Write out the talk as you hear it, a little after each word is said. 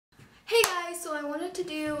So I wanted to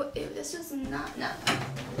do, ew, this is not, no.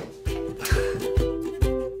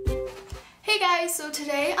 Hey guys, so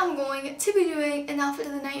today I'm going to be doing an outfit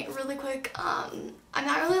of the night really quick. I'm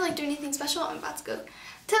not really like doing anything special. I'm about to go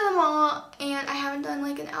to the mall and I haven't done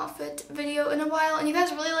like an outfit video in a while, and you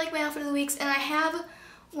guys really like my outfit of the weeks, and I have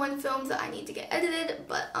one film that I need to get edited,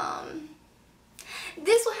 but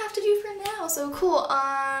this will have to do for now. So cool.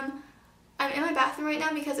 I'm in my bathroom right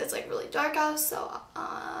now because it's like really dark out, so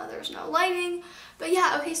there's no lighting. But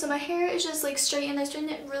yeah, okay, so my hair is just like straightened. I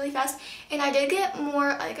straightened it really fast, and I did get more,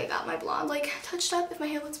 like I got my blonde like touched up if my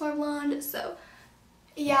hair looks more blonde. So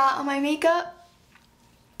yeah, my makeup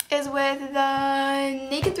is with the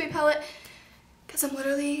Naked 3 palette because I'm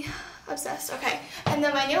literally obsessed. Okay, and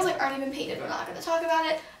then my nails like aren't even painted. We're not going to talk about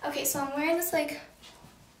it. Okay, so I'm wearing this like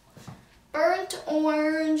burnt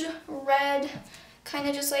orange, red, kind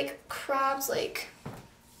of just like cropped, like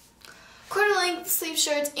quarter length sleeve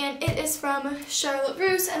shirts, and it is from Charlotte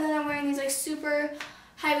Russe. And then I'm wearing these like super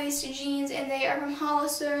high-waisted jeans, and they are from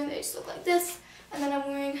Hollister, and they just look like this. And then I'm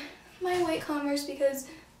wearing my white Converse because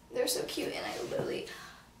they're so cute and I literally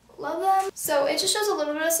love them. So it just shows a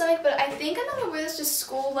little bit of stomach, but I think I'm gonna wear this to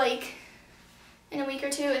school like in a week or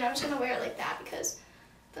two, and I'm just gonna wear it like that because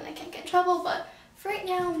then I can't get in trouble. But for right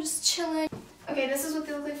now, I'm just chilling. Okay, this is what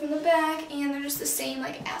they look like from the back, and they're just the same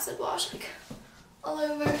like acid wash like all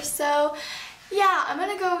over. So yeah, I'm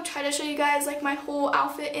gonna go try to show you guys like my whole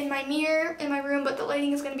outfit in my mirror in my room, but the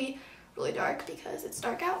lighting is gonna be really dark because it's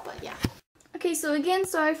dark out. But yeah. Okay, so again,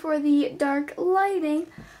 sorry for the dark lighting,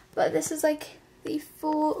 but this is like the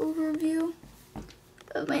full overview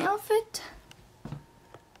of my outfit.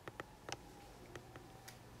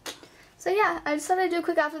 So yeah, I just thought I'd do a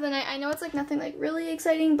quick outfit of the night. I know it's like nothing like really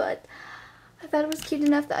exciting, but I thought it was cute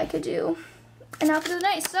enough that I could do an outfit of the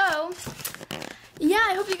night. So yeah,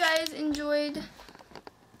 I hope you guys enjoyed,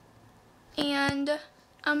 and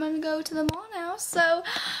I'm gonna go to the mall now. So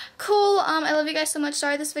cool. I love you guys so much.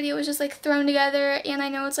 Sorry this video was just like thrown together, and I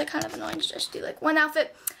know it's like kind of annoying to just do like one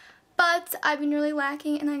outfit, but I've been really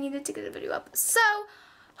lacking and I needed to get a video up. So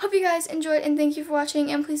hope you guys enjoyed, and thank you for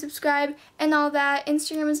watching, and please subscribe and all that.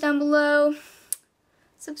 Instagram is down below.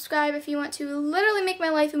 Subscribe if you want to literally make my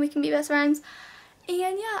life and we can be best friends. And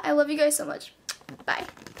yeah, I love you guys so much. Bye.